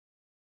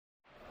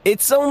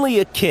It's only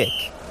a kick,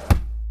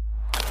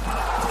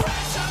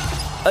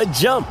 a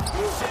jump,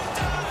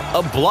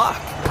 a block.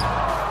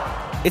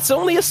 It's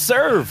only a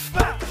serve.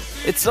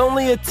 It's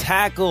only a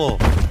tackle,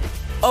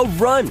 a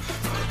run.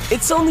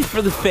 It's only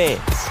for the fans.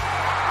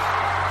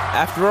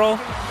 After all,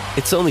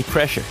 it's only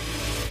pressure.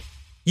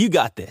 You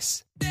got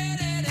this.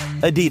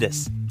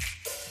 Adidas.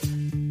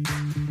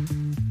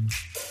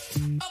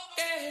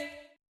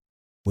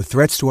 With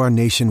threats to our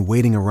nation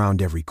waiting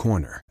around every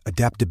corner,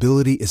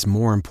 adaptability is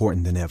more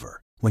important than ever.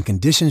 When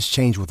conditions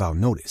change without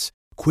notice,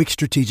 quick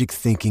strategic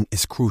thinking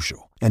is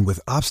crucial. And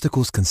with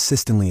obstacles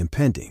consistently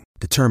impending,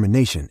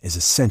 determination is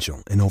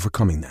essential in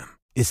overcoming them.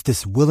 It's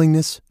this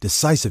willingness,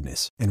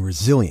 decisiveness, and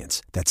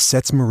resilience that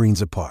sets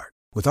Marines apart.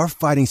 With our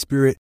fighting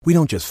spirit, we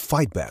don't just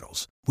fight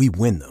battles, we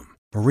win them.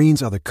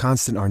 Marines are the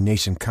constant our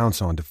nation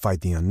counts on to fight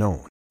the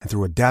unknown. And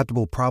through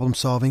adaptable problem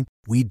solving,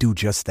 we do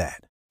just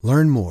that.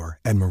 Learn more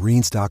at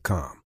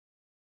marines.com.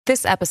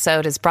 This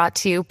episode is brought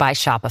to you by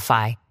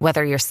Shopify.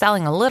 Whether you're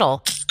selling a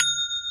little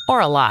or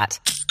a lot,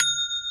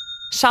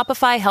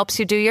 Shopify helps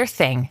you do your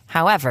thing,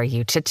 however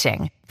you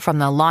cha-ching. From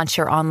the launch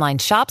your online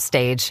shop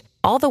stage,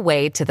 all the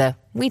way to the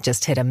we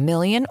just hit 1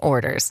 million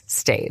orders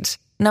stage.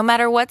 No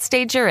matter what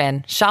stage you're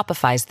in,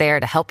 Shopify's there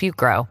to help you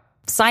grow.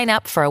 Sign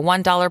up for a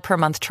 $1 per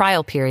month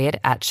trial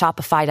period at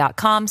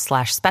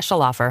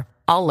shopify.com/special offer,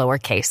 all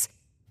lowercase.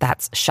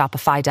 That's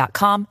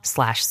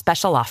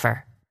shopify.com/special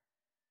offer.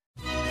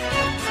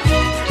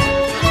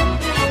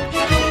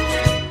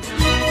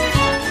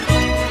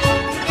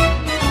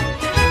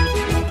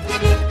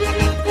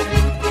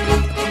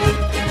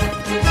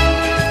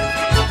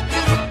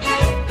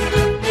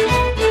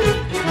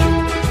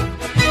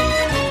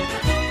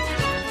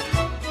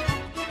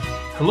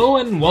 Hello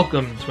and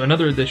welcome to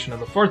another edition of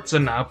the Forza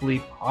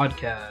Napoli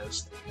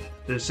podcast.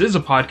 This is a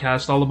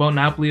podcast all about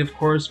Napoli, of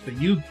course, but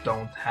you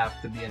don't have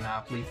to be a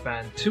Napoli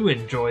fan to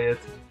enjoy it.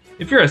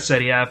 If you're a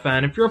Serie A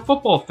fan, if you're a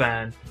football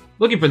fan,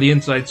 looking for the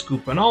inside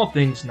scoop on all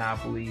things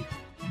Napoli,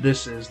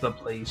 this is the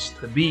place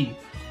to be.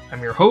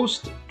 I'm your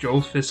host, Joe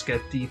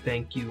Fischetti.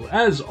 Thank you,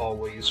 as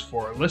always,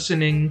 for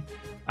listening.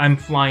 I'm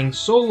flying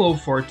solo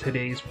for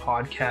today's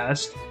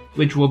podcast,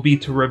 which will be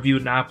to review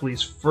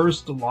Napoli's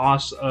first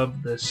loss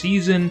of the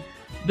season.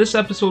 This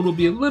episode will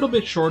be a little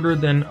bit shorter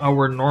than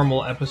our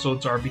normal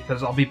episodes are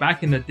because I'll be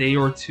back in a day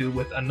or two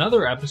with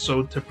another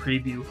episode to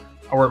preview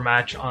our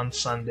match on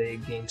Sunday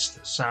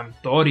against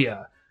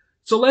Sampdoria.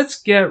 So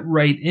let's get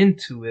right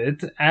into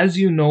it. As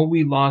you know,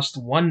 we lost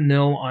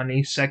 1-0 on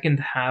a second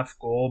half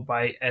goal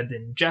by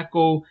Edin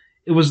Dzeko.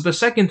 It was the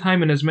second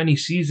time in as many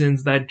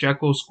seasons that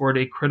Dzeko scored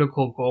a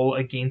critical goal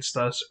against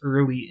us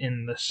early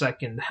in the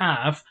second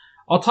half.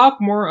 I'll talk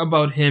more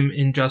about him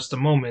in just a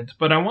moment,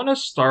 but I want to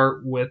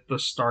start with the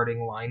starting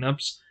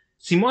lineups.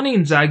 Simone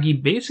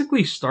Inzaghi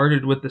basically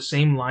started with the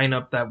same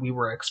lineup that we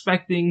were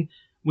expecting.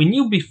 We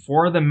knew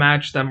before the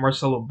match that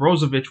Marcelo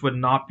Brozovic would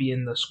not be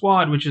in the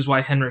squad, which is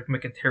why Henrik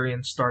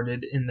Mkhitaryan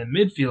started in the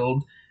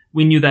midfield.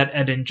 We knew that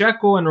Edin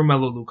Dzeko and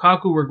Romelu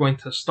Lukaku were going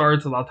to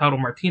start. Lautaro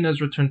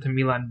Martinez returned to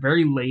Milan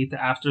very late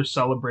after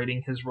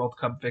celebrating his World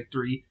Cup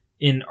victory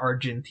in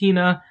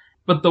Argentina.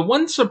 But the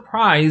one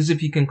surprise,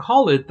 if you can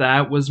call it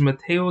that, was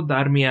Matteo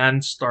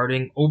Darmian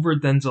starting over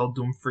Denzel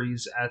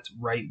Dumfries at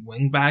right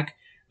wing-back.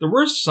 There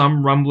were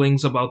some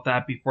rumblings about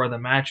that before the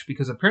match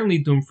because apparently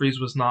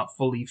Dumfries was not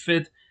fully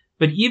fit.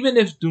 But even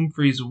if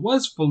Dumfries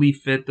was fully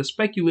fit, the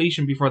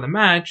speculation before the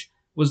match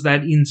was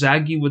that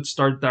Inzaghi would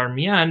start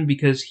Darmian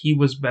because he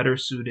was better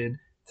suited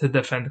to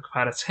defend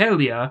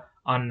Kvaratskhelia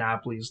on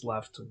Napoli's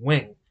left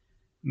wing.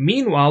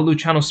 Meanwhile,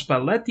 Luciano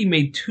Spalletti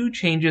made 2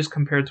 changes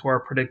compared to our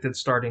predicted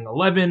starting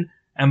 11,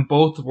 and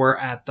both were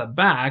at the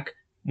back.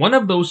 One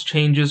of those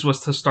changes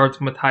was to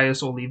start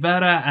Matthias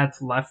Oliveira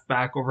at left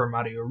back over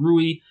Mario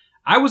Rui.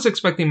 I was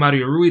expecting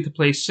Mario Rui to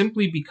play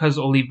simply because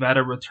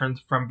Oliveira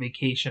returned from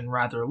vacation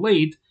rather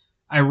late.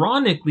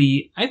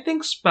 Ironically, I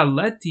think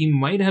Spalletti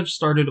might have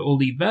started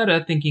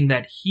Oliveira thinking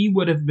that he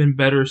would have been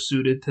better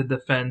suited to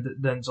defend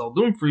Denzel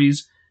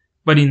Dumfries,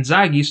 but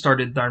Inzaghi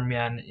started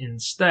Darmian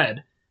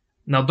instead.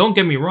 Now, don't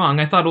get me wrong,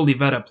 I thought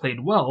Oliveira played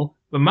well,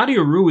 but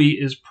Mario Rui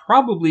is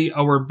probably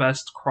our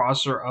best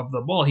crosser of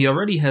the ball. He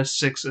already has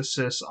 6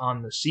 assists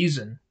on the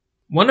season.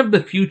 One of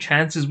the few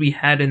chances we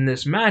had in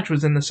this match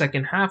was in the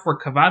second half where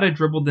Kvara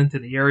dribbled into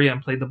the area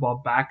and played the ball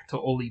back to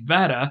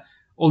Oliveira.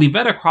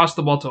 Oliveira crossed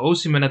the ball to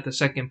Osimhen at the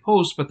second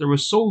post, but there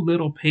was so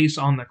little pace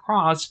on the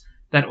cross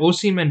that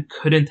Osimhen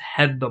couldn't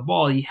head the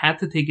ball. He had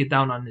to take it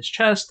down on his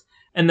chest,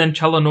 and then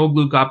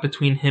Çalhanoğlu got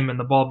between him and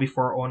the ball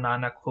before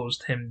Onana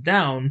closed him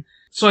down.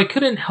 So I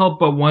couldn't help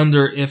but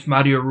wonder if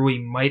Mario Rui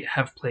might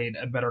have played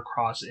a better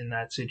cross in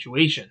that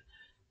situation.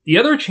 The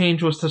other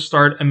change was to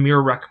start Amir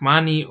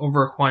Rrahmani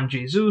over Juan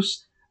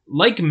Jesus.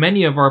 Like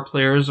many of our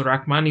players,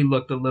 Rrahmani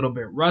looked a little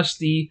bit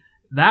rusty.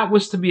 That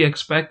was to be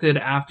expected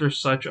after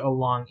such a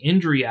long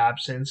injury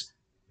absence.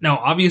 Now,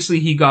 obviously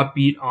he got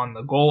beat on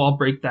the goal. I'll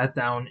break that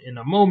down in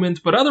a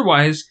moment, but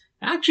otherwise,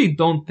 I actually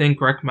don't think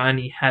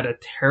Rrahmani had a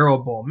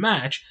terrible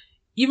match.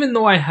 Even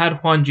though I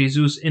had Juan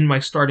Jesus in my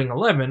starting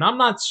 11, I'm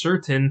not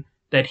certain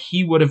that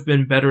he would have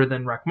been better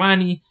than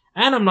Rachmani,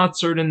 and I'm not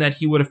certain that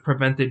he would have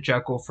prevented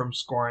Dzeko from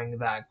scoring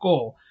that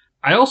goal.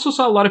 I also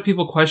saw a lot of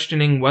people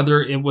questioning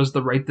whether it was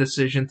the right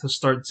decision to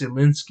start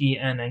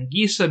Zielinski and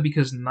Anguissa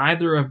because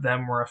neither of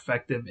them were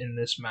effective in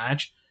this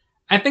match.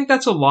 I think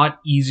that's a lot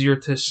easier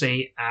to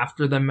say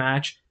after the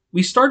match.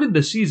 We started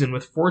the season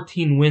with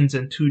 14 wins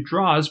and 2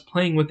 draws,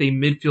 playing with a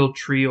midfield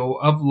trio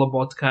of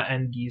Lobotka,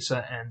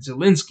 Anguissa, and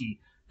Zielinski.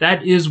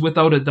 That is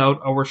without a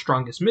doubt our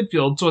strongest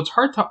midfield, so it's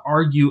hard to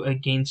argue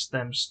against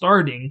them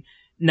starting.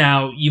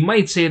 Now, you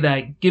might say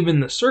that given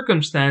the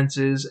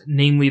circumstances,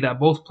 namely that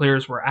both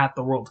players were at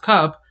the World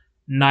Cup,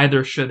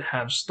 neither should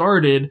have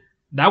started.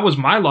 That was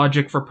my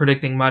logic for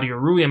predicting Mario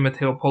Rui and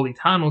Matteo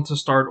Politano to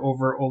start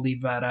over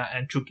Oliveira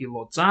and Chucky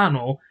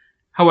Lozano.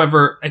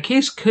 However, a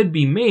case could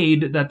be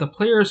made that the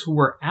players who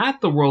were at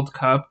the World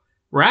Cup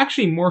were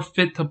actually more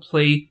fit to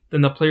play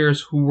than the players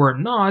who were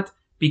not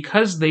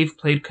because they've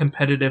played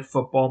competitive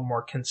football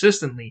more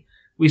consistently.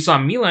 We saw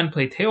Milan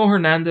play Theo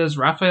Hernandez,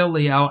 Rafael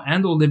Leao,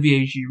 and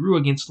Olivier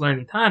Giroud against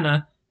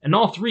Salernitana, and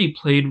all three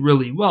played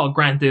really well.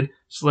 Granted,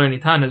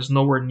 Salernitana is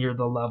nowhere near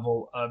the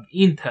level of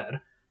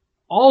Inter.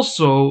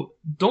 Also,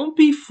 don't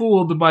be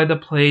fooled by the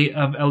play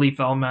of Elif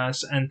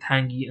Elmas and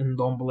Tanguy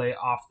Ndombele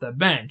off the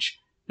bench.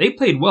 They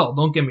played well,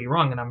 don't get me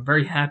wrong, and I'm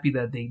very happy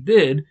that they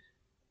did,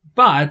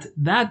 but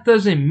that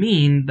doesn't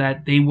mean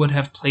that they would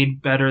have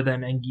played better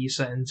than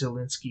Anguissa and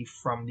Zielinski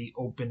from the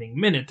opening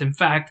minute. In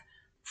fact,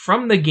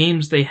 from the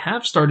games they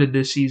have started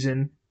this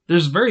season,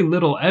 there's very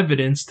little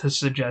evidence to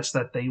suggest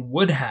that they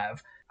would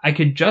have. I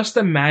could just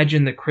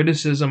imagine the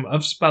criticism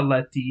of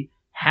Spalletti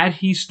had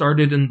he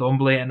started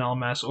Ndombele and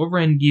Elmas over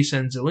Anguissa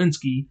and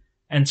Zielinski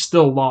and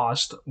still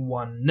lost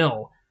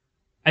 1-0.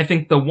 I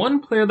think the one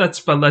player that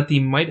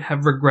Spalletti might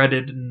have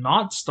regretted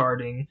not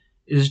starting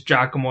is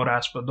Giacomo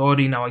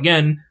Raspadori. Now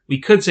again, we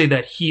could say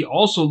that he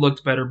also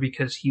looked better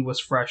because he was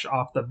fresh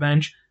off the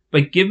bench,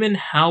 but given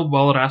how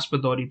well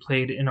Raspadori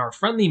played in our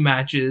friendly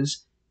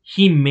matches,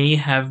 he may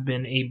have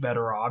been a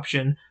better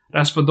option.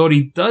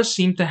 Raspadori does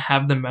seem to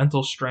have the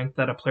mental strength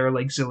that a player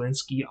like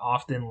Zielinski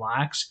often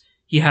lacks.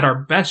 He had our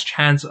best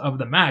chance of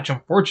the match.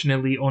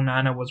 Unfortunately,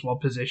 Onana was well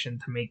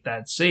positioned to make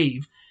that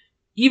save.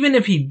 Even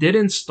if he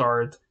didn't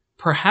start,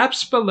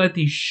 perhaps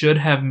Spalletti should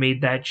have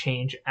made that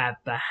change at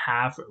the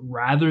half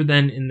rather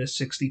than in the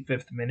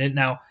 65th minute.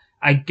 Now,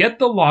 I get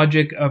the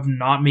logic of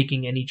not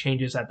making any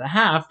changes at the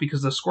half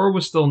because the score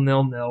was still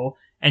 0-0,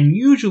 and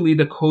usually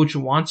the coach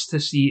wants to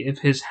see if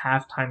his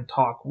halftime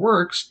talk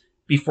works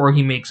before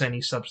he makes any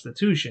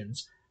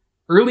substitutions.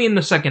 Early in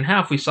the second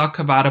half, we saw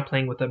Cavada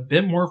playing with a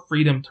bit more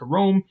freedom to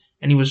roam,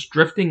 and he was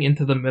drifting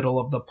into the middle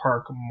of the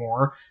park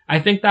more. I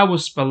think that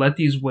was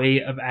Spalletti's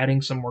way of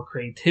adding some more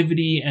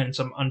creativity and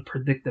some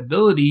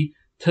unpredictability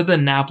to the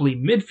Napoli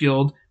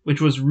midfield,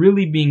 which was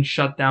really being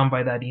shut down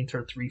by that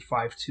Inter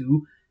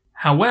 3-5-2.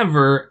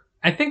 However,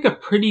 I think a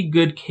pretty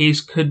good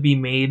case could be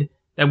made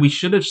that we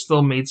should have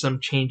still made some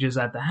changes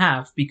at the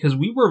half because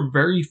we were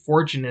very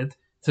fortunate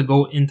to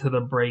go into the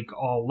break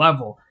all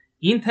level.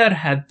 Inter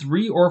had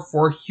 3 or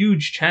 4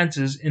 huge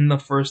chances in the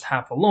first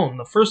half alone.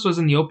 The first was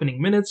in the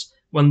opening minutes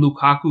when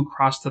Lukaku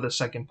crossed to the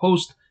second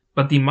post,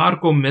 but Di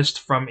Marco missed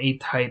from a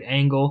tight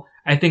angle.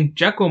 I think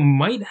Dzeko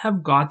might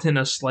have gotten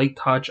a slight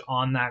touch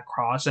on that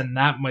cross, and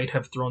that might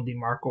have thrown Di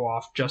Marco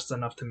off just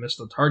enough to miss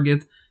the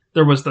target.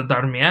 There was the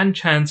Darmian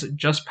chance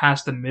just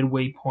past the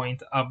midway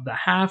point of the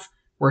half,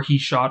 where he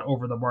shot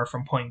over the bar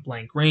from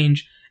point-blank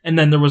range, and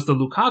then there was the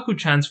Lukaku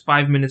chance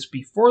 5 minutes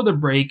before the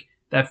break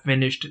that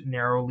finished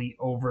narrowly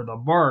over the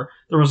bar.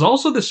 There was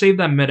also the save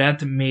that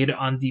Meret made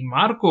on Di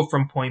Marco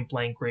from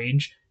point-blank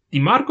range. Di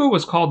Marco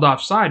was called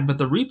offside, but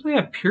the replay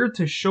appeared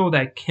to show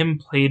that Kim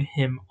played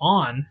him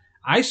on.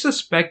 I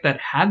suspect that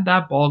had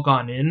that ball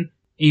gone in,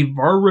 a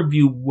VAR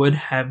review would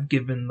have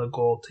given the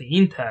goal to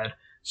Inter.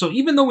 So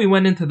even though we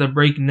went into the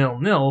break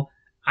 0-0,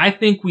 I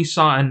think we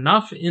saw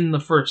enough in the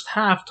first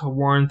half to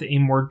warrant a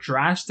more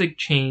drastic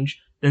change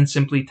than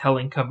simply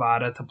telling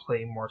Cavada to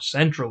play more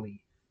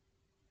centrally.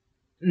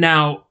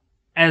 Now,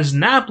 as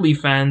Napoli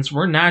fans,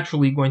 we're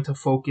naturally going to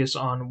focus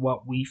on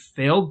what we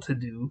failed to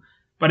do,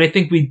 but I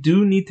think we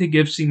do need to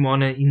give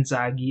Simone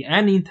Inzaghi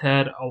and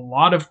Inter a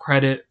lot of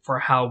credit for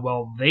how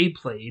well they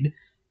played.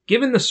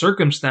 Given the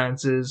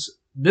circumstances,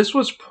 this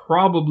was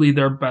probably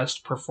their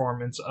best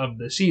performance of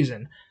the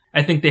season.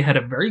 I think they had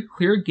a very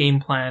clear game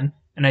plan,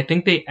 and I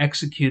think they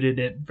executed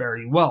it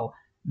very well.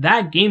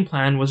 That game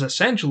plan was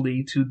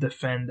essentially to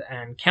defend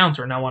and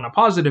counter. Now, on a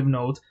positive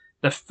note,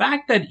 the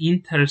fact that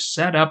Inter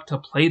set up to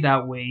play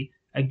that way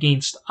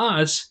against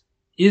us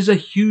is a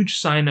huge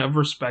sign of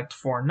respect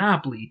for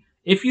Napoli.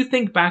 If you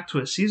think back to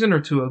a season or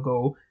two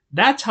ago,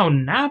 that's how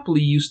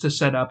Napoli used to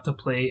set up to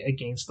play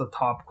against the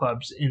top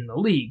clubs in the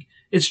league.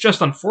 It's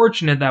just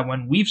unfortunate that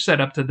when we've set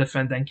up to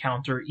defend and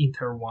counter,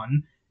 Inter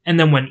won, and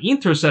then when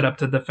Inter set up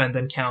to defend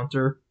and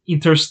counter,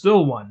 Inter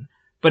still won.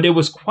 But it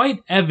was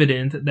quite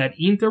evident that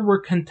Inter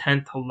were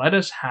content to let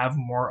us have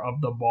more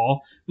of the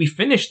ball. We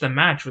finished the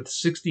match with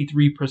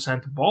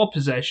 63% ball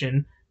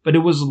possession, but it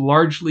was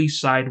largely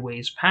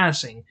sideways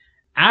passing.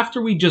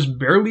 After we just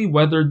barely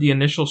weathered the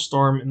initial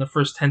storm in the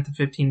first 10 to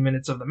 15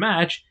 minutes of the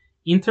match,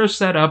 Inter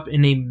set up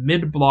in a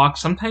mid-block,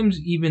 sometimes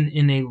even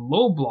in a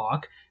low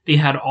block. They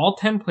had all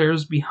 10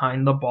 players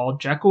behind the ball.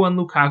 Dzeko and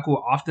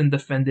Lukaku often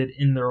defended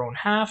in their own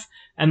half,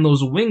 and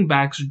those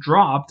wingbacks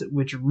dropped,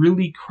 which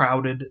really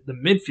crowded the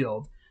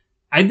midfield.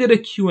 I did a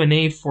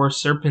Q&A for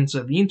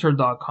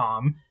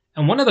serpentsofinter.com,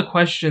 and one of the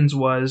questions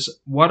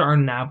was, what are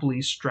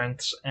Napoli's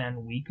strengths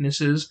and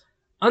weaknesses?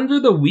 Under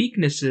the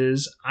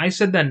weaknesses, I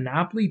said that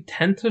Napoli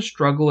tend to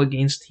struggle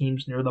against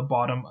teams near the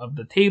bottom of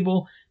the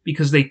table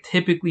because they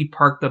typically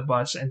park the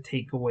bus and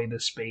take away the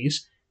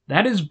space.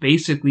 That is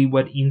basically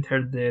what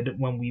Inter did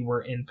when we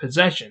were in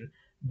possession.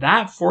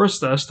 That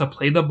forced us to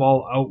play the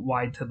ball out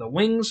wide to the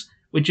wings,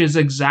 which is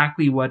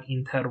exactly what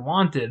Inter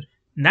wanted.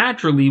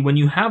 Naturally, when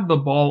you have the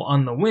ball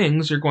on the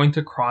wings, you're going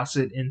to cross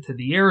it into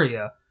the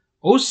area.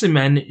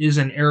 Osimhen is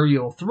an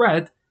aerial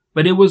threat,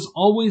 but it was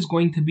always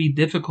going to be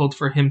difficult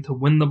for him to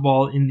win the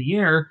ball in the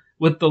air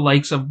with the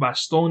likes of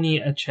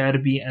Bastoni,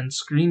 Acerbi, and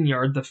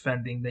Skriniar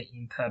defending the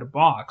Inter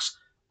box.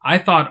 I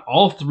thought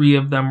all three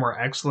of them were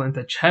excellent.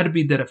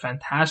 Acerbi did a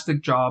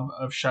fantastic job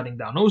of shutting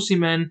down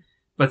Osimhen,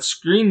 but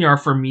Skriniar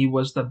for me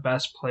was the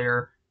best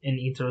player in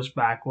Inter's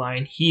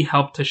backline. He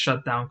helped to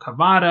shut down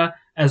Kvara,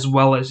 as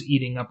well as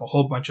eating up a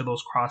whole bunch of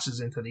those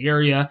crosses into the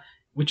area,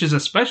 which is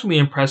especially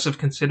impressive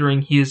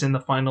considering he is in the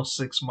final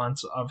 6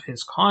 months of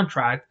his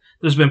contract.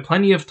 There's been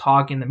plenty of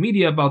talk in the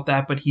media about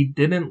that, but he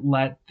didn't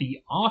let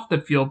the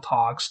off-the-field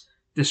talks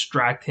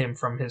distract him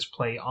from his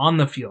play on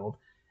the field.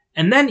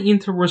 And then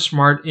Inter were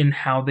smart in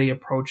how they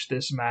approached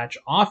this match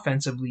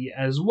offensively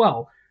as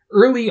well.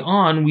 Early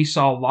on, we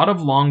saw a lot of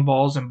long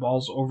balls and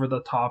balls over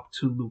the top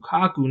to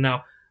Lukaku.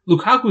 Now,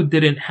 Lukaku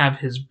didn't have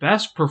his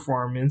best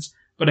performance,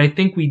 but I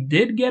think we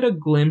did get a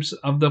glimpse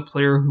of the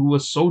player who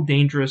was so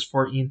dangerous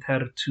for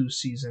Inter 2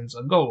 seasons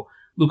ago.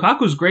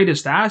 Lukaku's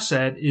greatest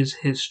asset is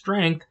his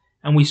strength,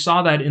 and we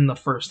saw that in the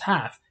first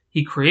half.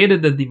 He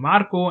created the Di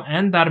Marco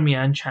and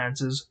Darmian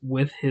chances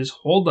with his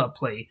hold-up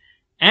play,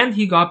 and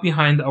he got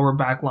behind our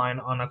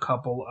backline on a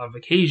couple of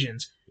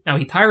occasions. Now,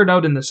 he tired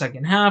out in the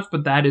second half,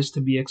 but that is to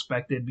be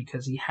expected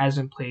because he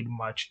hasn't played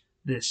much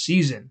this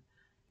season.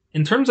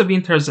 In terms of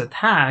Inter's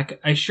attack,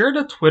 I shared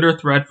a Twitter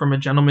thread from a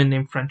gentleman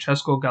named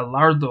Francesco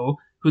Gallardo,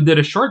 who did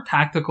a short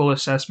tactical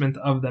assessment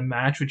of the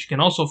match, which you can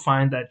also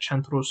find at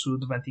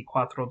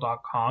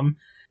centrosud24.com.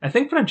 I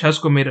think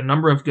Francesco made a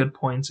number of good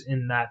points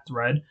in that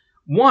thread.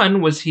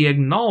 One was he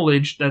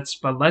acknowledged that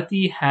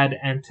Spalletti had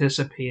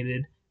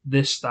anticipated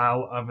this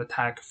style of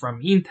attack from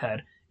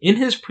Inter. In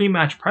his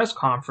pre-match press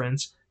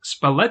conference,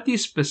 Spalletti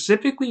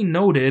specifically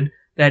noted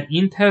that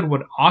Inter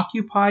would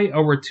occupy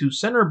our 2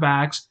 center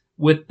backs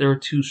with their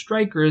 2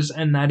 strikers,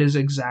 and that is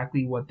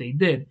exactly what they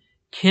did.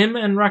 Kim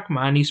and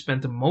Rachmani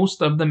spent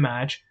most of the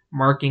match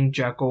marking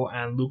Dzeko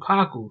and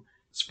Lukaku.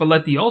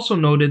 Spalletti also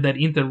noted that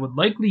Inter would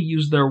likely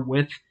use their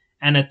width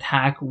and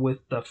attack with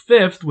the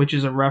 5th, which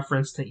is a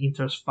reference to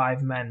Inter's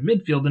 5-man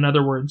midfield. In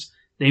other words,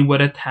 they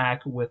would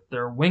attack with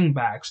their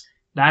wingbacks.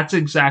 That's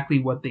exactly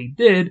what they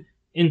did,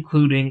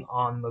 including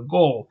on the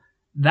goal.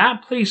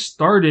 That play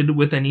started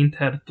with an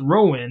Inter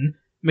throw-in.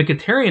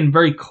 Mkhitaryan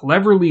very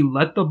cleverly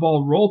let the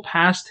ball roll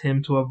past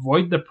him to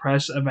avoid the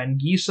press of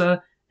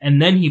Anguissa,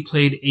 and then he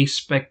played a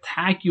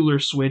spectacular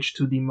switch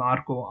to Di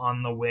Marco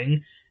on the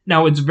wing.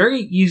 Now, it's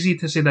very easy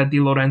to say that Di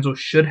Lorenzo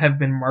should have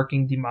been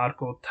marking Di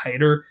Marco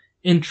tighter.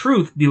 In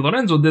truth, Di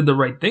Lorenzo did the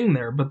right thing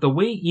there, but the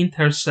way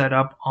Inter set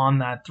up on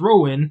that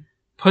throw-in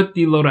put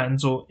Di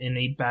Lorenzo in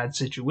a bad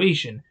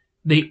situation.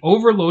 They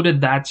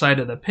overloaded that side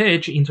of the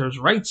pitch, Inter's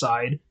right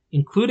side,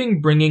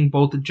 including bringing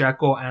both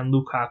Dzeko and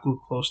Lukaku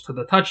close to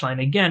the touchline.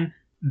 Again,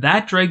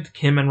 that dragged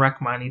Kim and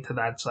Rachmani to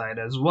that side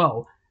as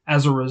well.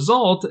 As a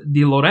result,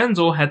 Di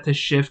Lorenzo had to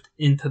shift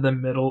into the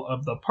middle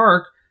of the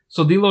park,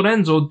 so Di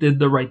Lorenzo did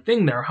the right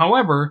thing there.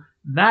 However,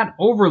 that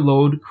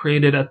overload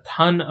created a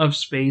ton of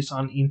space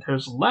on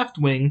Inter's left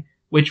wing,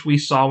 which we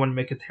saw when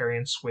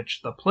Mkhitaryan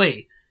switched the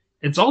play.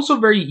 It's also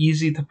very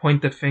easy to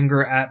point the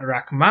finger at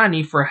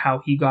Rachmani for how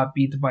he got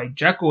beat by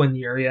Dzeko in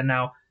the area.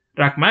 Now,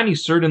 Rachmani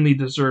certainly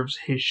deserves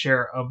his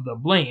share of the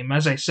blame.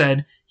 As I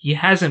said, he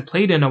hasn't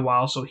played in a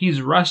while, so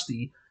he's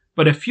rusty,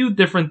 but a few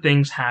different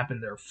things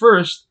happened there.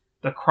 First,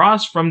 the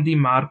cross from Di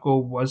Marco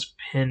was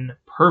pin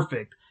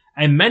perfect.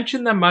 I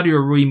mentioned that Mario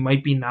Rui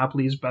might be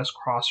Napoli's best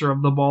crosser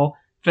of the ball.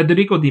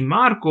 Federico Di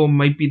Marco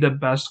might be the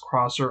best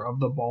crosser of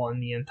the ball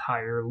in the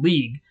entire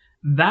league.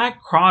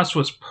 That cross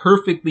was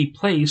perfectly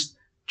placed,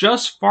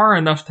 just far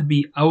enough to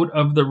be out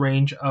of the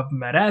range of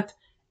Meret,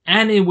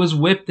 and it was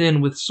whipped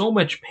in with so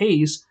much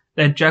pace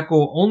that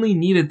Dzeko only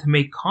needed to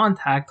make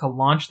contact to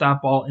launch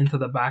that ball into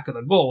the back of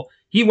the goal.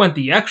 He went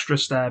the extra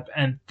step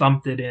and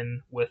thumped it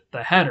in with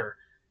the header.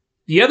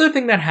 The other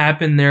thing that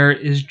happened there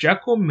is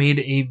Dzeko made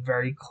a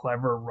very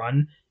clever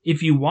run.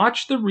 If you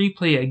watch the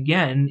replay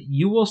again,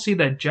 you will see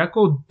that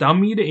Dzeko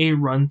dummied a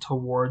run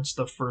towards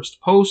the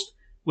first post,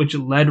 which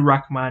led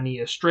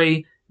Rachmani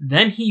astray.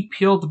 Then he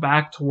peeled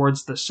back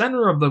towards the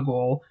center of the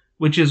goal,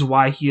 which is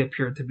why he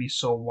appeared to be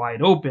so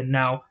wide open.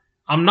 Now,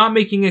 I'm not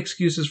making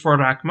excuses for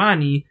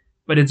Rachmani,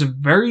 but it's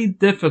very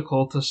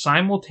difficult to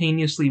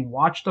simultaneously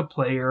watch the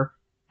player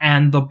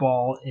and the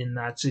ball in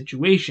that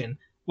situation.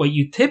 What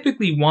you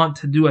typically want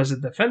to do as a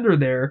defender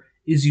there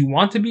is you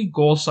want to be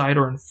goal side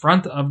or in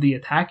front of the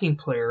attacking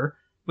player,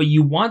 but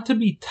you want to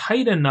be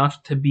tight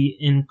enough to be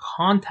in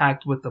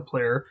contact with the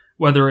player,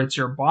 whether it's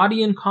your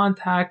body in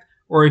contact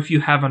or if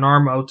you have an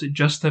arm out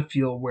just to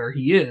feel where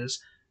he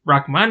is.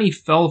 Rachmani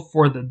fell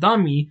for the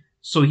dummy,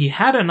 so he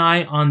had an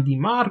eye on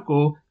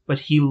DiMarco, but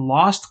he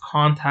lost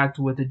contact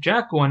with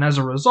Dzeko, and as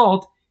a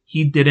result,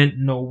 he didn't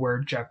know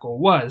where Dzeko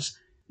was.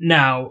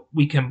 Now,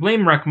 we can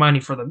blame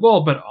Rachmani for the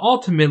goal, but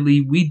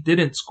ultimately we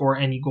didn't score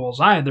any goals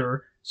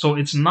either, so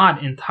it's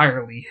not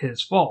entirely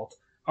his fault.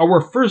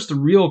 Our first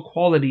real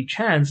quality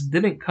chance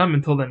didn't come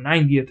until the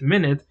 90th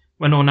minute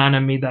when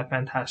Onana made that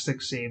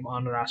fantastic save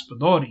on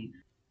Raspadori.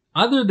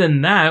 Other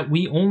than that,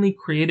 we only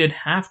created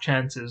half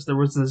chances. There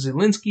was the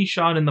Zielinski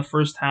shot in the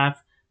first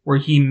half where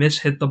he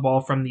mishit the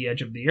ball from the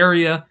edge of the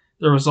area.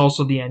 There was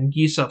also the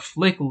Anguissa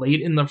flick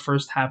late in the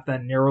first half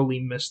that narrowly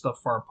missed the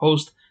far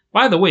post.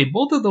 By the way,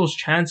 both of those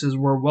chances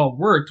were well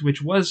worked,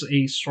 which was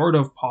a sort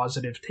of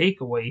positive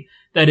takeaway.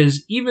 That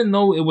is, even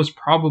though it was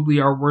probably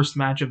our worst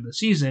match of the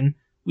season,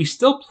 we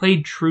still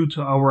played true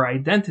to our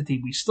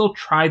identity. We still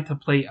tried to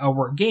play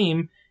our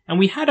game, and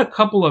we had a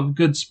couple of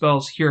good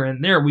spells here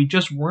and there. We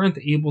just weren't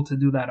able to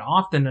do that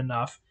often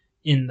enough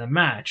in the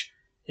match.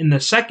 In the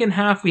second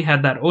half, we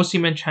had that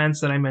Osimhen chance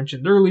that I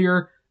mentioned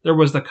earlier. There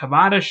was the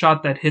Kvara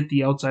shot that hit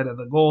the outside of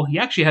the goal. He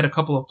actually had a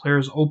couple of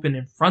players open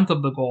in front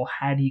of the goal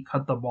had he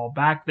cut the ball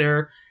back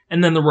there.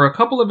 And then there were a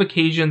couple of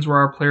occasions where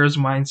our players'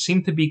 minds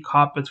seemed to be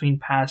caught between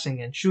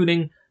passing and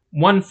shooting.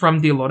 One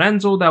from Di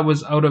Lorenzo that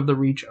was out of the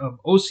reach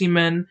of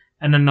Osimhen,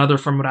 and another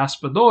from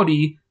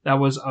Raspadori that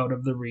was out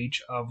of the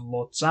reach of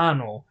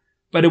Lozano.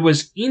 But it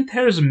was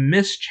Inter's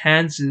missed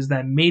chances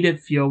that made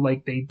it feel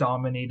like they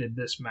dominated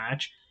this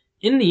match.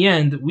 In the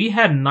end, we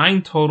had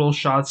 9 total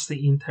shots to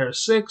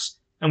Inter's 6,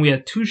 and we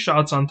had 2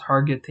 shots on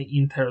target to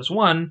Inter's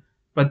 1,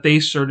 but they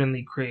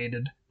certainly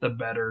created the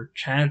better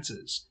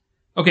chances.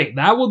 Okay,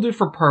 that will do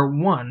for part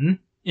 1.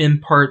 In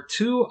part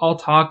 2, I'll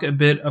talk a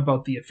bit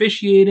about the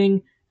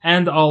officiating,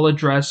 and I'll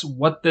address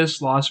what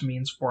this loss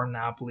means for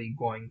Napoli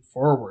going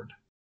forward.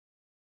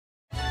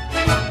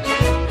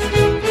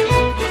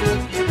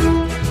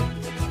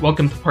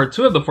 Welcome to part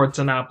 2 of the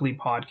Forza Napoli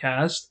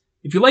podcast.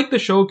 If you like the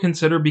show,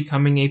 consider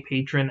becoming a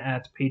patron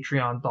at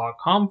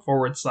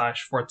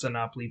patreon.com/Forza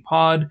Napoli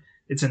pod.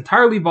 It's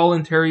entirely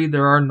voluntary,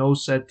 there are no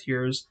set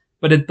tiers,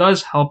 but it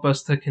does help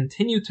us to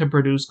continue to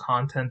produce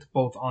content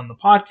both on the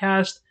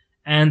podcast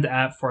and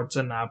at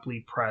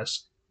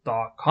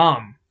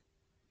ForzaNapoliPress.com.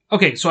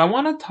 Okay, so I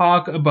want to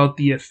talk about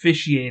the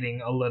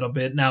officiating a little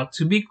bit. Now,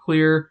 to be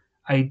clear,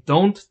 I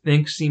don't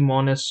think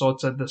Simone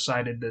Sozza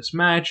decided this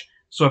match,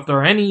 so if there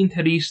are any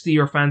Interisti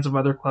or fans of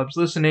other clubs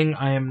listening,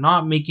 I am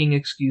not making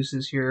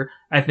excuses here.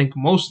 I think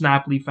most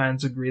Napoli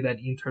fans agree that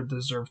Inter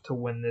deserved to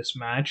win this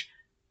match,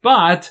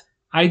 but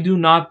I do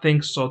not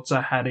think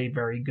Sozza had a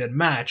very good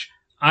match.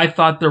 I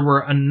thought there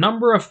were a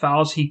number of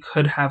fouls he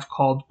could have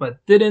called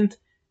but didn't,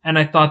 and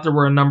I thought there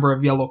were a number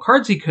of yellow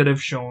cards he could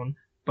have shown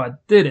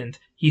but didn't.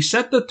 He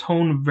set the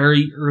tone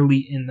very early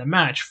in the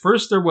match.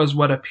 First, there was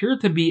what appeared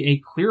to be a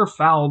clear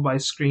foul by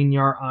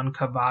Skriniar on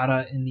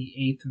Kvara in the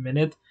 8th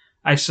minute.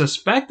 I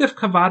suspect if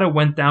Kvara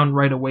went down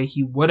right away,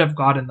 he would have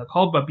gotten the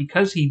call, but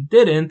because he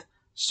didn't,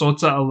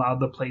 Sozza allowed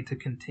the play to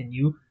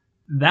continue.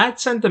 That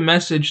sent a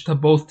message to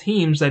both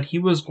teams that he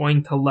was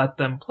going to let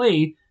them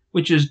play,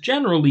 which is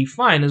generally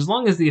fine. As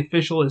long as the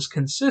official is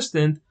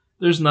consistent,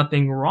 there's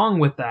nothing wrong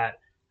with that.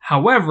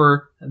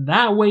 However,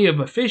 that way of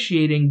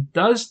officiating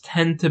does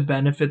tend to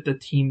benefit the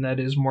team that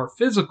is more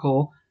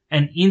physical,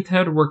 and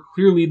Inter were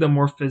clearly the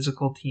more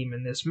physical team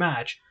in this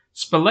match.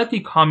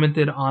 Spalletti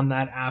commented on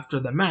that after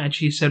the match.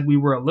 He said, "We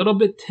were a little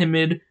bit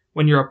timid.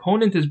 When your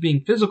opponent is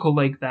being physical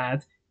like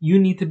that, you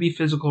need to be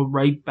physical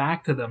right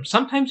back to them.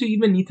 Sometimes you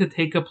even need to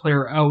take a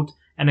player out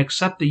and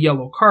accept the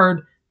yellow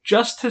card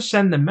just to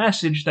send the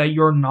message that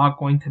you're not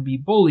going to be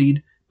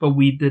bullied," but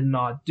we did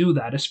not do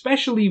that,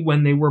 especially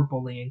when they were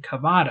bullying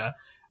Kvara.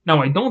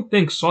 Now, I don't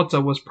think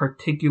Sozza was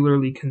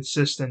particularly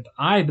consistent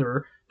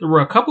either. There were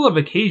a couple of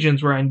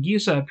occasions where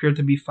Anguissa appeared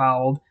to be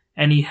fouled,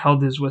 and he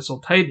held his whistle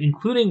tight,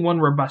 including one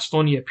where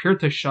Bastoni appeared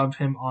to shove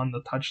him on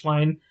the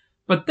touchline.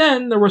 But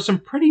then there were some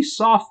pretty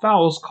soft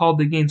fouls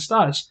called against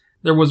us.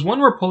 There was one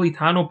where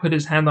Politano put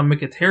his hand on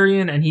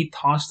Mkhitaryan and he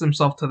tossed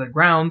himself to the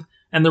ground,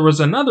 and there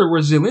was another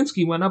where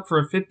Zielinski went up for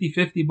a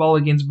 50-50 ball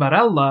against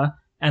Barella,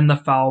 and the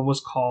foul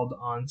was called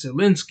on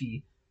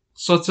Zielinski.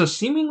 Sozza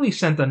seemingly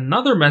sent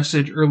another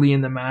message early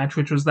in the match,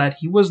 which was that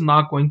he was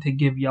not going to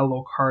give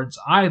yellow cards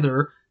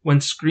either when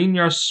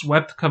Skriniar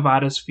swept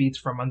Kvara's feet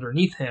from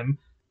underneath him.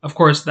 Of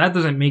course, that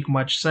doesn't make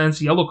much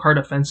sense. Yellow card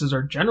offenses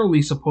are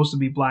generally supposed to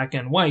be black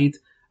and white.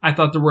 I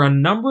thought there were a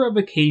number of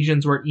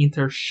occasions where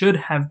Inter should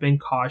have been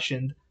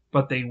cautioned,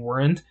 but they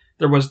weren't.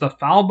 There was the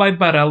foul by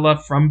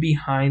Barella from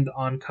behind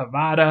on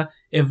Kvara.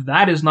 If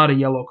that is not a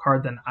yellow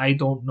card, then I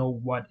don't know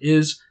what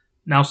is.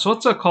 Now,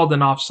 Sozza called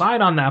an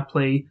offside on that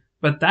play,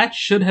 but that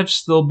should have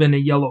still been a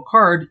yellow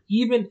card,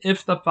 even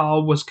if the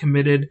foul was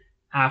committed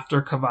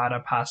after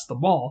Kvara passed the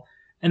ball.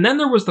 And then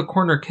there was the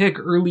corner kick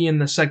early in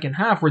the second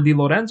half where Di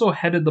Lorenzo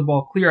headed the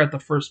ball clear at the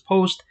first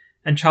post,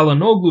 and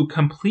Çalhanoğlu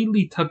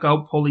completely took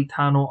out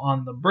Politano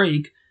on the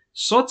break.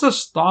 Sosa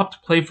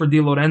stopped play for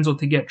Di Lorenzo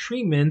to get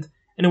treatment,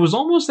 and it was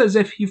almost as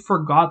if he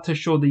forgot to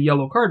show the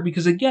yellow card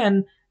because,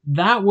 again,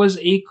 that was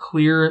a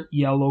clear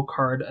yellow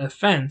card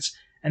offense.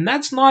 And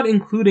that's not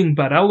including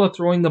Barella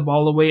throwing the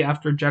ball away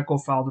after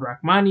Dzeko fouled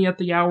Rachmani at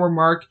the hour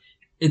mark.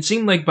 It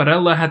seemed like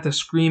Barella had to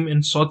scream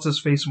in Sosa's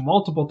face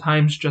multiple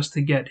times just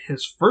to get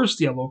his first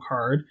yellow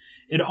card.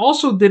 It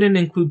also didn't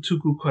include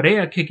Tucu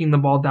Correa kicking the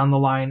ball down the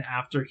line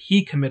after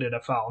he committed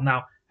a foul.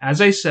 Now,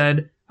 as I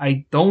said,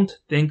 I don't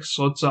think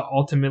Sosa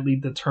ultimately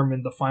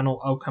determined the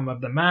final outcome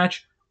of the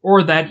match,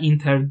 or that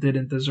Inter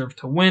didn't deserve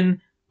to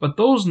win, but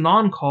those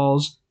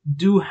non-calls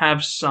do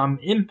have some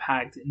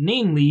impact,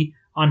 namely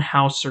on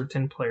how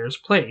certain players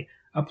play.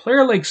 A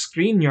player like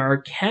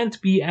Skriniar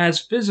can't be as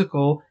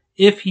physical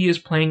if he is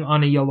playing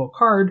on a yellow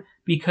card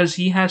because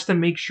he has to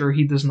make sure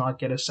he does not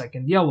get a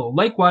second yellow.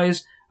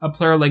 Likewise, a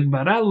player like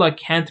Barella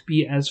can't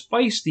be as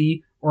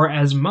feisty or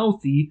as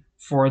mouthy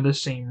for the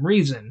same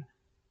reason.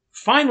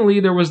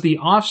 Finally, there was the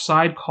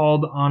offside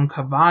called on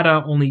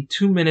Kvara only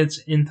 2 minutes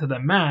into the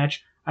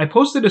match. I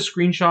posted a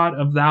screenshot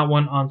of that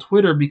one on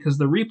Twitter because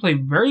the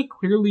replay very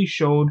clearly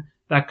showed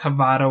that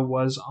Kvara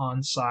was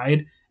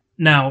onside.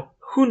 Now,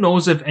 who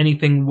knows if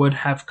anything would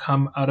have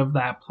come out of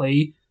that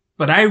play,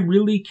 but I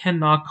really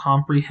cannot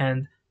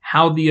comprehend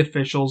how the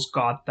officials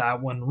got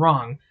that one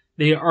wrong.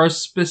 They are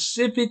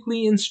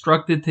specifically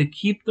instructed to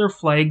keep their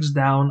flags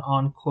down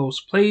on close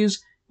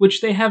plays, which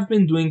they have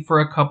been doing for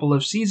a couple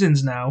of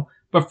seasons now,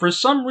 but for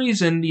some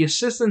reason the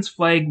assistant's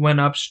flag went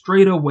up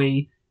straight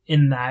away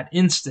in that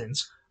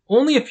instance.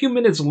 Only a few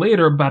minutes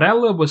later,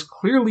 Barella was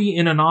clearly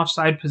in an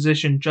offside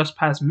position just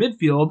past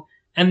midfield,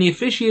 and the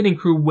officiating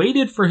crew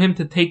waited for him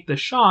to take the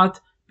shot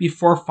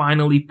before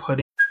finally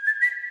putting.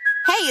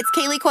 Hey, it's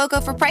Kaylee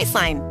Cuoco for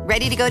Priceline.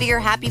 Ready to go to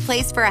your happy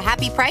place for a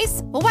happy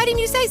price? Well, why didn't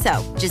you say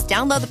so? Just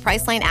download the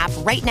Priceline app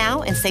right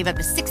now and save up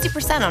to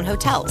 60% on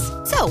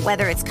hotels. So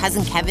whether it's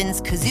Cousin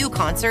Kevin's Kazoo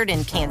Concert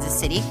in Kansas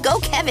City, go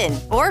Kevin,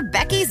 or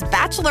Becky's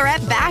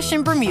Bachelorette Bash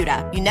in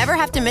Bermuda, you never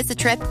have to miss a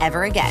trip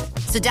ever again.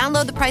 So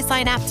download the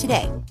Priceline app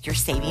today. Your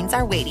savings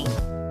are waiting.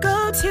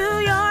 Go to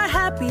your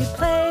happy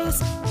place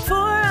for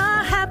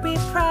a happy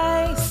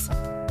price.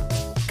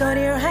 Go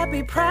to your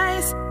happy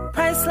price,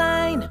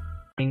 Priceline.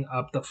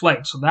 Up the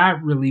flag, so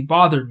that really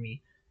bothered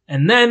me.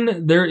 And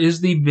then there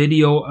is the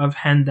video of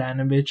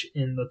Handanovic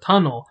in the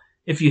tunnel.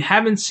 If you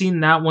haven't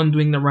seen that one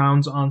doing the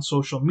rounds on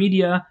social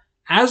media,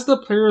 as the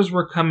players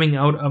were coming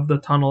out of the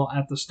tunnel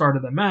at the start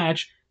of the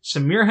match,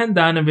 Samir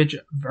Handanovic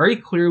very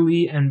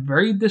clearly and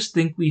very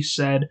distinctly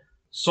said,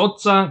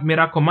 "Sosa, mi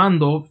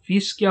raccomando,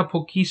 fischia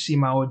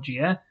pochissima oggi,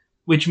 eh?"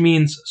 Which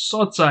means,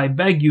 Sosa, I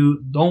beg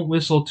you, don't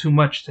whistle too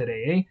much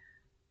today, eh?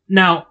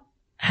 Now,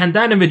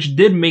 Handanovic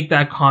did make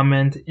that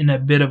comment in a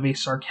bit of a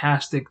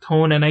sarcastic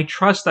tone, and I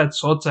trust that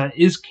Sosa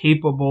is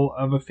capable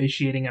of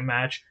officiating a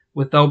match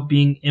without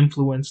being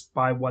influenced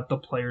by what the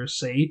players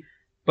say.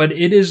 But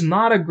it is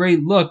not a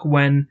great look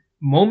when,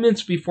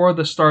 moments before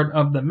the start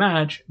of the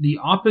match, the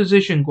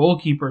opposition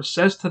goalkeeper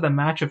says to the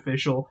match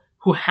official,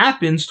 who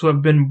happens to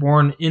have been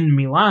born in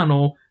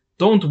Milano,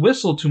 "Don't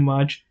whistle too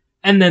much,"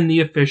 and then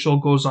the official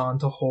goes on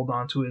to hold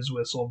on to his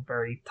whistle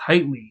very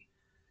tightly.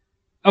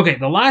 Okay,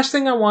 the last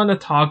thing I want to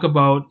talk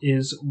about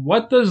is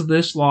what does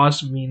this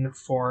loss mean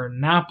for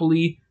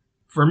Napoli?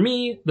 For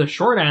me, the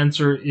short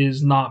answer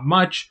is not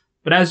much,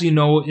 but as you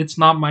know, it's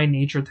not my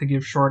nature to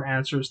give short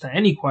answers to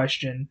any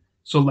question,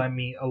 so let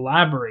me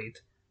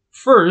elaborate.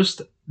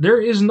 First, there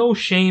is no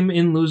shame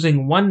in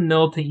losing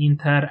 1-0 to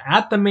Inter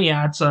at the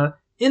Meazza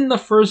in the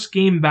first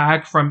game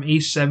back from a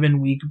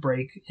 7-week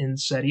break in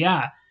Serie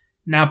A.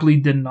 Napoli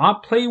did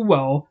not play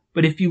well,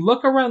 but if you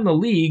look around the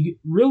league,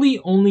 really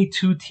only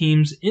two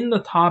teams in the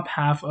top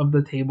half of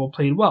the table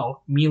played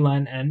well,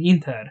 Milan and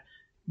Inter.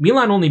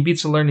 Milan only beat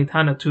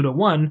Salernitana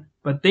 2-1,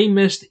 but they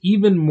missed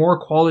even more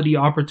quality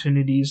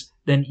opportunities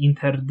than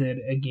Inter did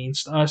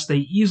against us. They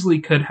easily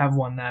could have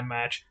won that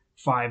match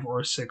 5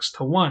 or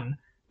 6-1.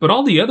 But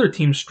all the other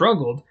teams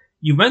struggled.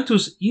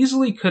 Juventus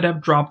easily could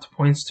have dropped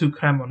points to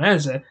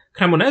Cremonese.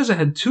 Cremonese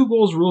had 2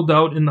 goals ruled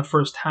out in the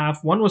first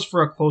half. One was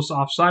for a close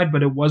offside,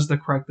 but it was the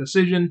correct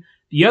decision.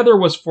 The other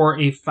was for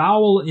a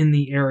foul in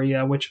the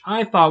area, which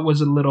I thought was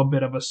a little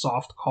bit of a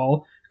soft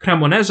call.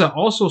 Cremonese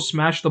also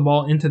smashed the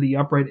ball into the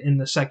upright in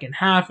the second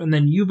half, and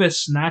then Juve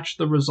snatched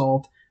the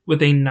result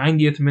with a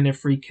 90th minute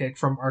free kick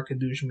from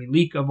Arkadiusz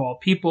Milik, of all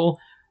people.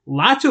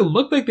 Lazio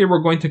looked like they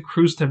were going to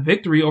cruise to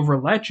victory over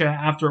Lecce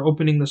after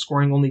opening the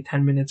scoring only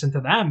 10 minutes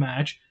into that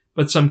match,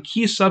 but some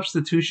key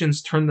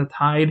substitutions turned the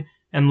tide,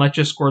 and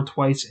Lecce scored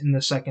twice in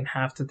the second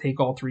half to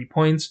take all 3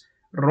 points.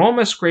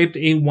 Roma scraped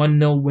a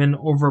 1-0 win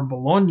over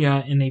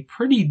Bologna in a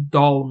pretty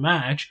dull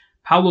match.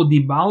 Paulo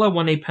Dybala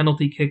won a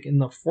penalty kick in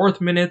the 4th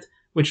minute,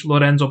 which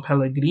Lorenzo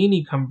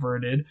Pellegrini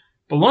converted.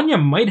 Bologna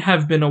might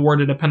have been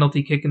awarded a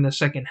penalty kick in the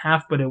second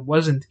half, but it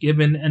wasn't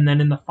given, and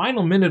then in the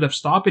final minute of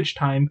stoppage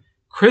time,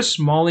 Chris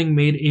Smalling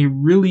made a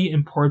really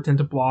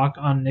important block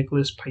on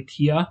Nicolas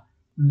Paitia.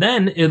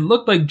 Then it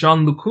looked like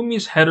John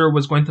Lukumi's header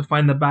was going to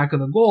find the back of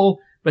the goal,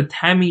 but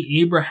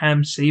Tammy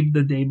Abraham saved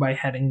the day by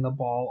heading the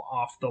ball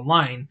off the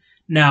line.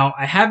 Now,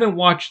 I haven't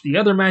watched the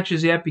other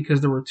matches yet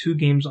because there were 2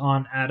 games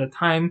on at a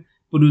time,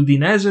 but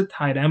Udinese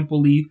tied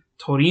Empoli,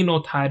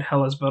 Torino tied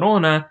Hellas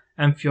Verona,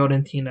 and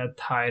Fiorentina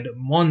tied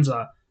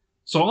Monza.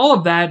 So all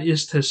of that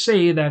is to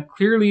say that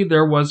clearly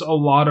there was a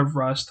lot of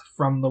rust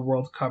from the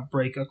World Cup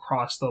break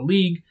across the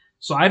league,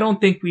 so I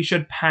don't think we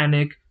should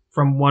panic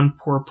from one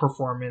poor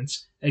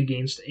performance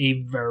against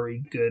a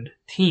very good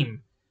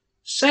team.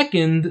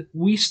 Second,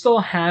 we still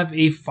have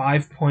a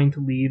 5-point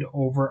lead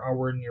over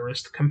our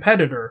nearest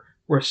competitor.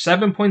 We're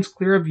 7 points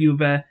clear of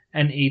Juve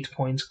and 8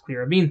 points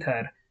clear of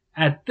Inter.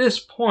 At this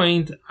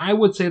point, I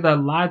would say that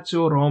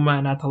Lazio, Roma,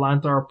 and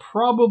Atalanta are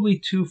probably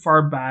too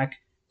far back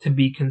to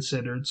be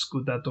considered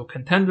Scudetto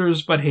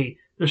contenders, but hey,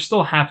 there's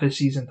still half a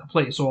season to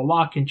play, so a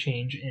lot can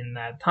change in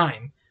that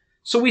time.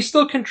 So we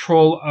still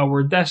control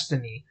our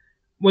destiny.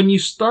 When you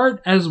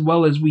start as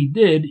well as we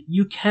did,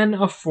 you can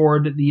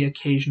afford the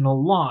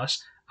occasional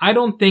loss. I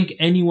don't think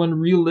anyone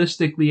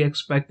realistically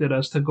expected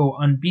us to go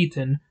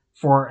unbeaten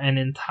for an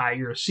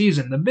entire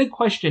season. The big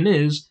question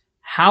is,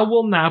 how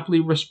will Napoli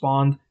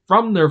respond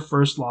from their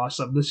first loss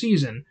of the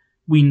season?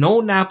 We know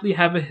Napoli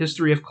have a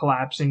history of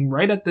collapsing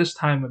right at this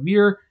time of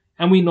year,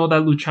 and we know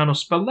that Luciano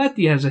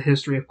Spalletti has a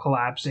history of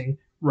collapsing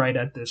right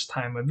at this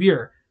time of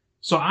year.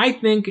 So I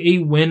think a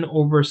win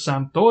over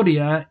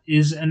Sampdoria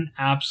is an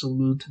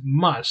absolute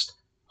must.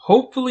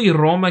 Hopefully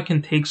Roma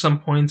can take some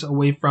points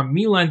away from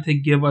Milan to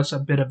give us a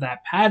bit of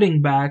that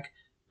padding back,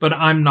 but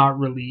I'm not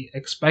really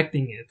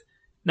expecting it.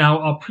 Now,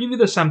 I'll preview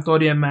the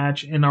Sampdoria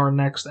match in our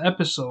next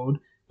episode,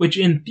 which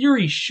in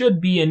theory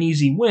should be an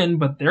easy win,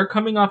 but they're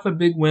coming off a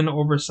big win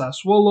over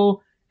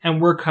Sassuolo,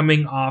 and we're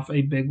coming off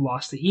a big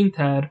loss to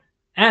Inter,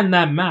 and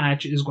that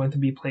match is going to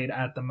be played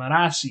at the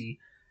Marassi.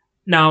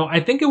 Now, I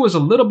think it was a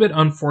little bit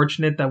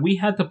unfortunate that we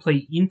had to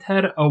play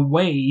Inter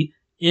away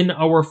in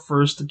our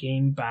first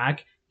game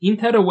back.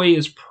 Inter away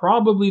is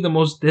probably the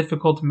most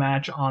difficult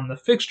match on the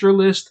fixture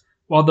list,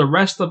 while the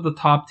rest of the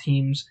top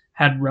teams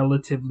had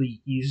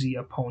relatively easy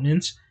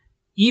opponents.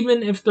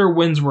 Even if their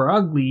wins were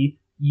ugly,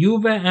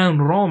 Juve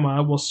and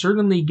Roma will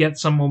certainly get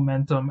some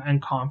momentum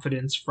and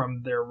confidence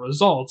from their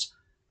results.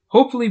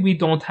 Hopefully we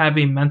don't have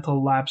a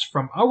mental lapse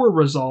from our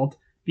result,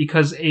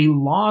 because a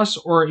loss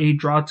or a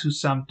draw to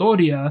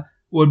Sampdoria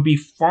would be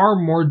far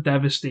more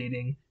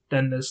devastating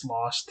than this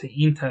loss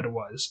to Inter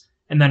was.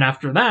 And then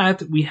after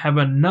that, we have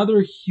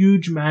another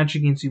huge match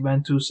against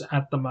Juventus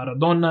at the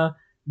Maradona.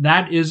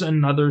 That is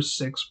another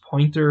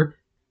 6-pointer.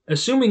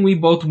 Assuming we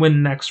both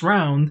win next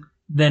round,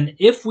 then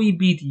if we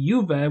beat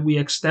Juve, we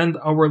extend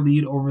our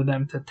lead over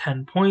them to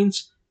 10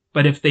 points.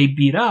 But if they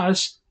beat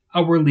us,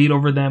 our lead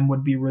over them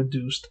would be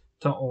reduced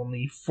to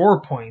only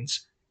 4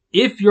 points.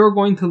 If you're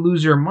going to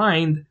lose your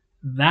mind,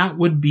 that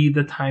would be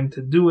the time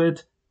to do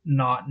it,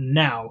 not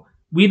now.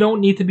 We don't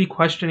need to be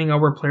questioning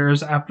our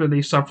players after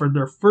they suffered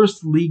their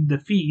first league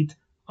defeat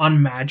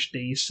on match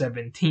day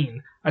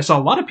 17. I saw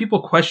a lot of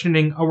people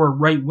questioning our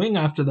right wing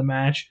after the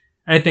match,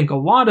 and I think a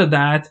lot of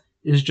that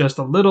is just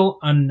a little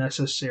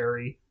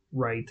unnecessary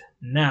right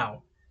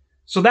now.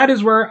 So that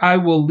is where I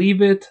will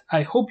leave it.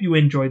 I hope you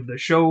enjoyed the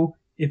show.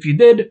 If you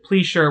did,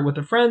 please share it with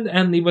a friend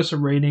and leave us a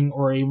rating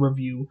or a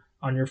review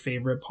on your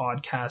favorite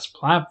podcast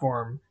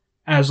platform.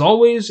 As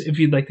always, if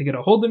you'd like to get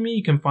a hold of me,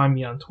 you can find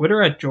me on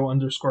Twitter at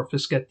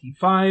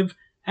Joe_Fischetti5,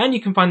 and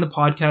you can find the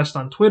podcast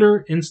on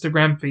Twitter,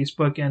 Instagram,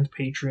 Facebook, and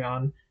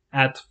Patreon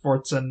at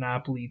Forza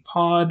Napoli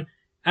Pod.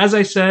 As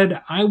I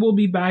said, I will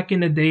be back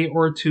in a day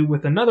or two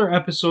with another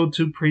episode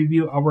to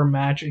preview our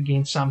match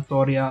against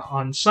Sampdoria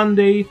on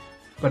Sunday.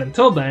 But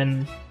until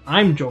then,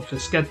 I'm Joe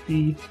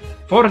Fischetti.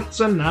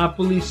 Forza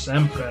Napoli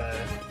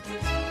sempre!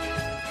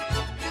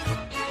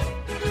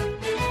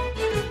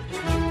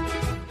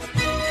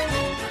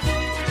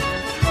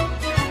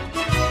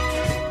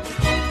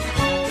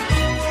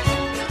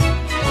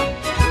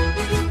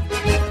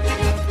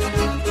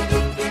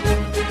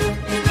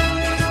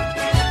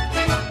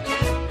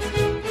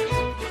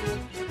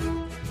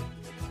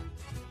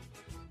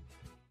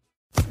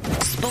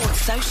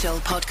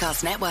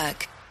 Podcast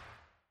Network.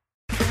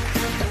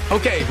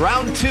 Okay,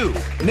 round 2.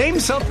 Name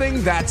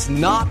something that's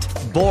not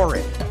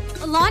boring.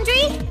 A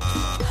laundry?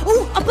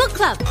 Ooh, a book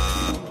club.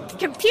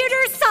 Computer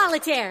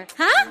solitaire,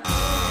 huh?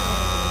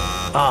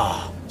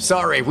 Ah,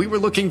 sorry, we were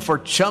looking for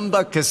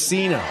Chumba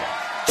Casino.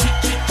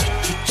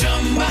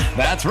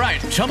 That's right,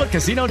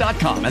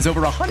 ChumbaCasino.com has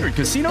over 100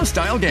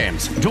 casino-style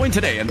games. Join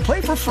today and play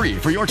for free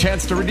for your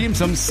chance to redeem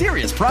some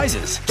serious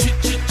prizes.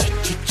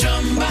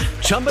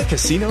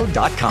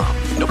 ChumbaCasino.com.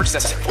 No purchase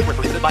necessary. Void where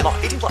prohibited by law.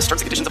 18+ terms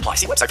and conditions apply.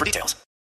 See website for details.